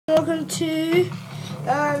welcome to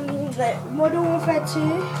the Modern Warfare 2.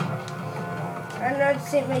 And I'd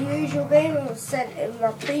say my usual game I said in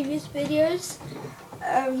my previous videos.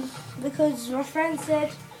 Because my friend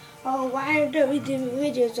said, oh, why don't we do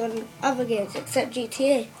videos on other games except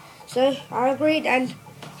GTA? So I agreed, and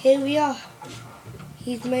here we are.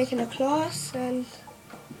 He's making a class, and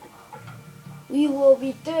we will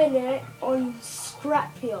be doing it on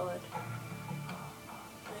Scrapyard.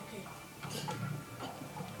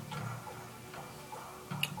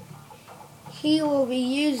 He will be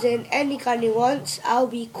using any gun he wants. I'll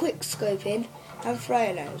be quick scoping and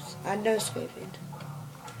throwing those and no scoping.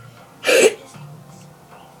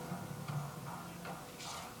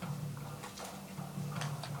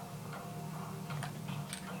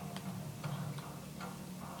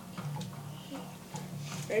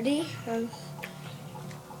 Ready?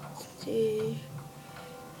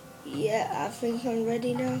 Yeah, I think I'm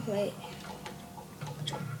ready now. Wait.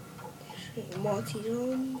 Marty's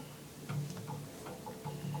on.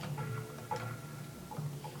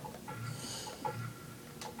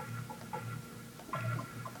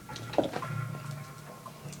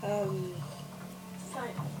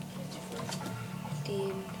 Fine.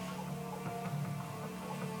 15.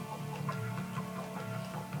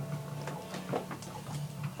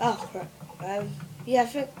 Oh crap. Yeah, I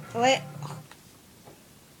think. Wait.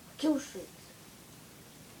 Kill streaks.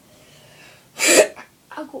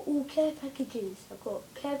 I've got all care packages. I've got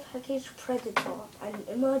care package Predator and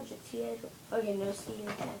emergency airdrop. Okay, no ceiling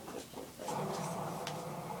care packages.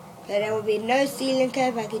 So there will be no ceiling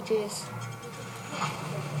care packages.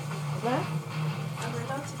 What? I'm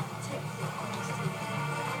allowed to protect it, honestly.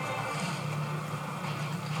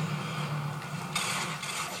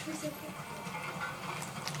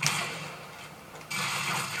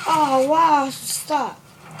 Oh wow, stop.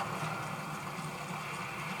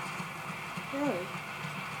 No.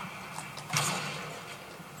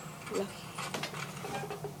 Lucky.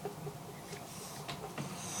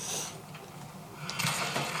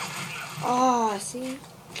 Oh, see?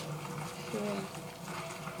 Yeah.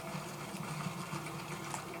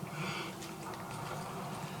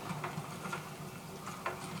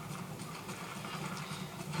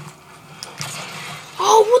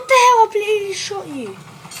 Oh, what the hell? I blatantly shot you.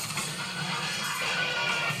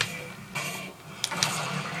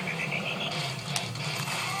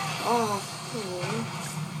 Oh, cool.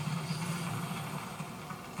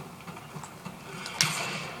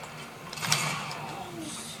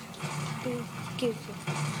 Give it.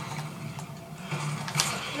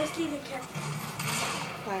 Let's leave it careful.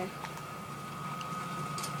 Fine.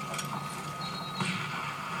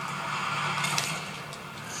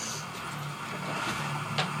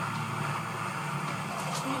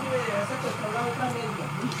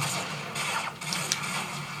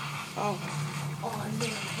 Oh. Oh no,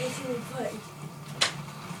 this is important.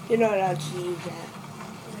 You're not allowed to use that.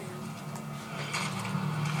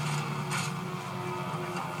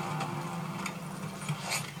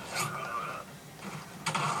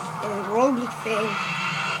 The wrong thing.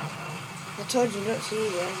 I told you not to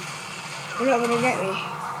use it. You're not gonna get me.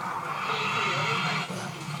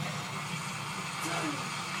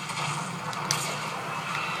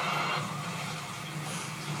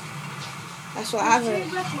 That's what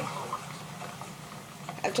happened.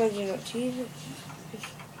 I told you not to use it.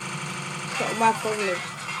 It's not my problem.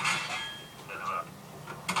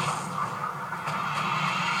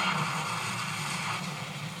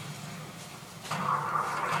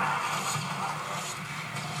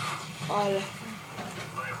 Oh,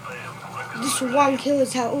 this one kill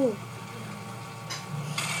is how all.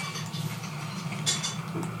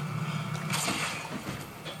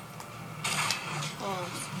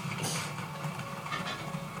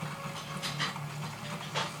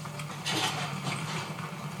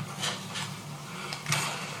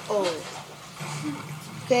 Oh.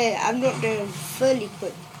 Okay, I'm not doing fully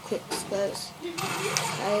quick spurts.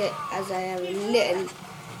 As I am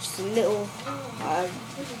just a little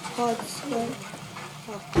hard spurt.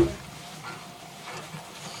 Oh.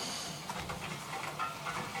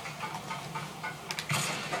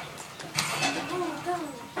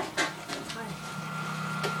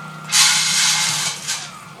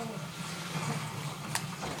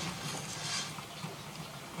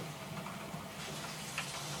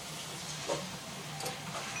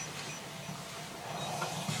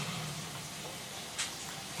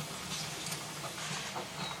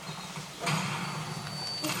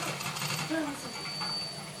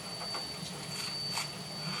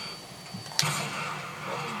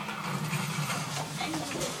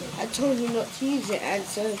 I told you not to use it, and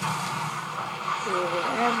so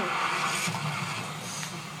whatever.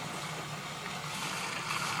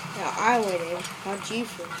 Yeah, I went in. How'd you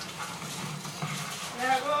feel? ¿Te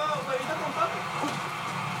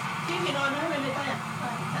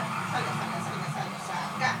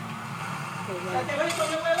voy a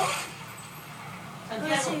comer huevo?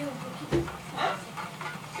 Santiago. Sí, un poquito. ¿Ah?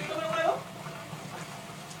 ¿Sí come huevo?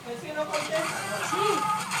 Pues si no contesta. Sí.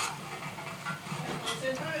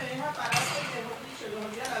 Siempre me deja pararse y mejor dicho, los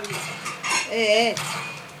olvida la vida.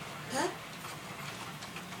 ¿Ah?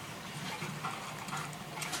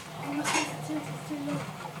 No sé, sí, no.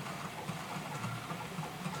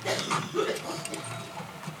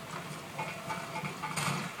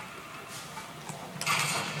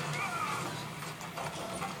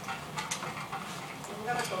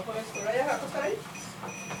 Venga, recojo esto. ¿Lo vayas a acostar ahí?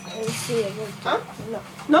 Sí, ¿Ah?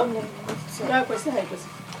 no. ¿No? Sí. Ya, pues ahí, pues.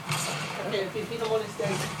 Que el pipí no moleste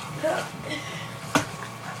ahí.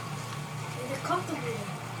 Is it comfortable?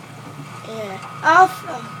 Yeah. Off.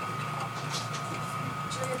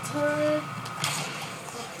 Try to turn.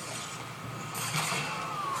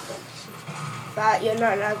 But you're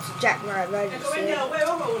not allowed to jack my ¿Te comen emergency. de los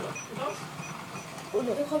huevos o uno? ¿Dos?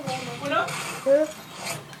 Yo como uno. ¿Uno?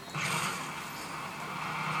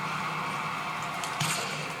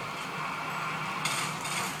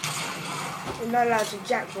 You're not allowed to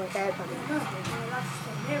jack my dad. No, you're allowed to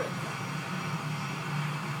stay near it.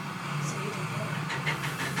 So you don't know.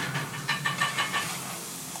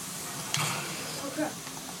 Okay.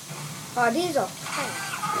 Oh, these are.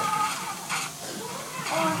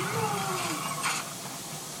 Oh no!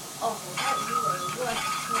 Oh, that you are the worst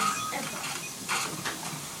twins ever.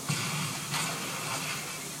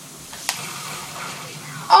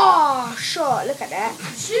 Oh, shot. Look at that.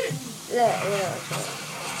 Shoot! Look, shot.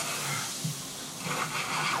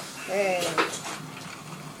 Hey.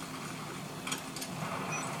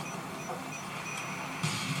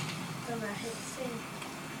 Gonna hit the thing.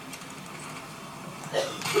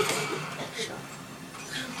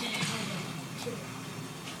 Okay, hold on. Chill.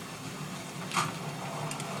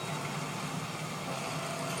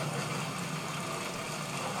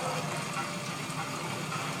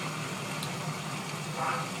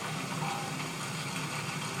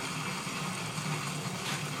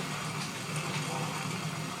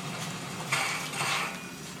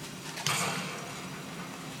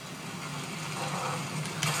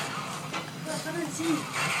 I can't see.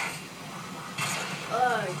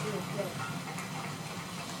 Oh, good.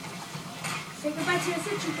 Say goodbye to your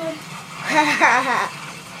citrus bud. Oh, I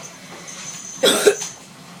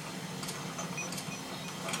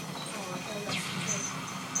thought that's the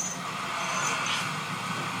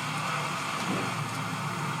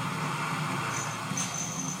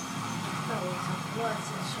That was a worse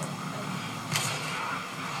shot.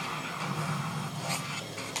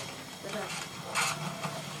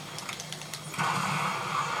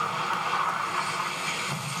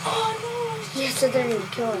 Oh no! Yes, I didn't even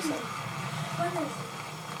kill myself. What is it?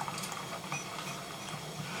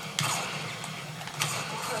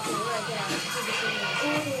 Okay, right there. See the thing.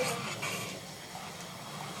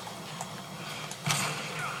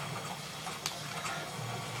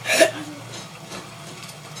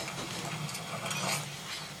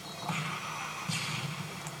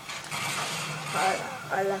 Oh.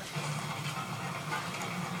 I left.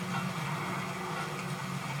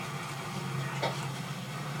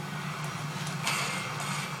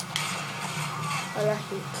 I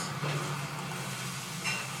left you.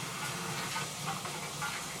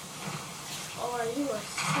 Oh, you are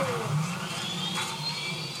serious.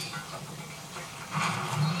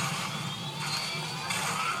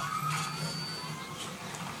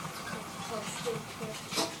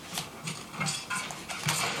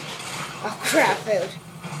 Oh crap, failed.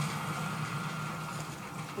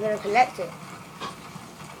 I'm gonna collect it.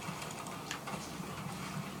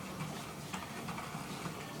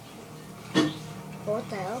 What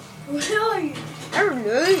the hell? Where are you? I don't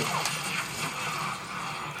know.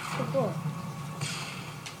 What?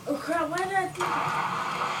 Oh crap, why did I do that?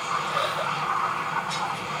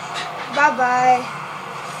 Bye bye.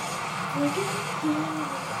 What did you do?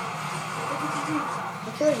 I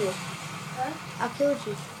killed you. Huh? I killed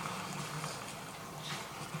you.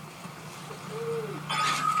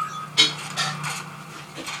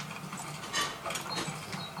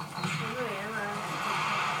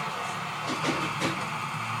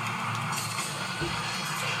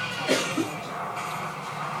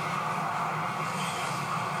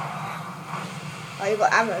 Oh, you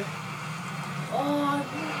got ammo. Oh,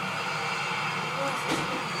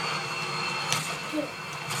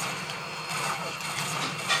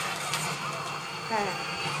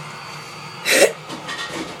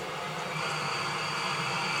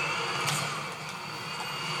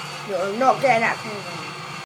 You're not getting that thing.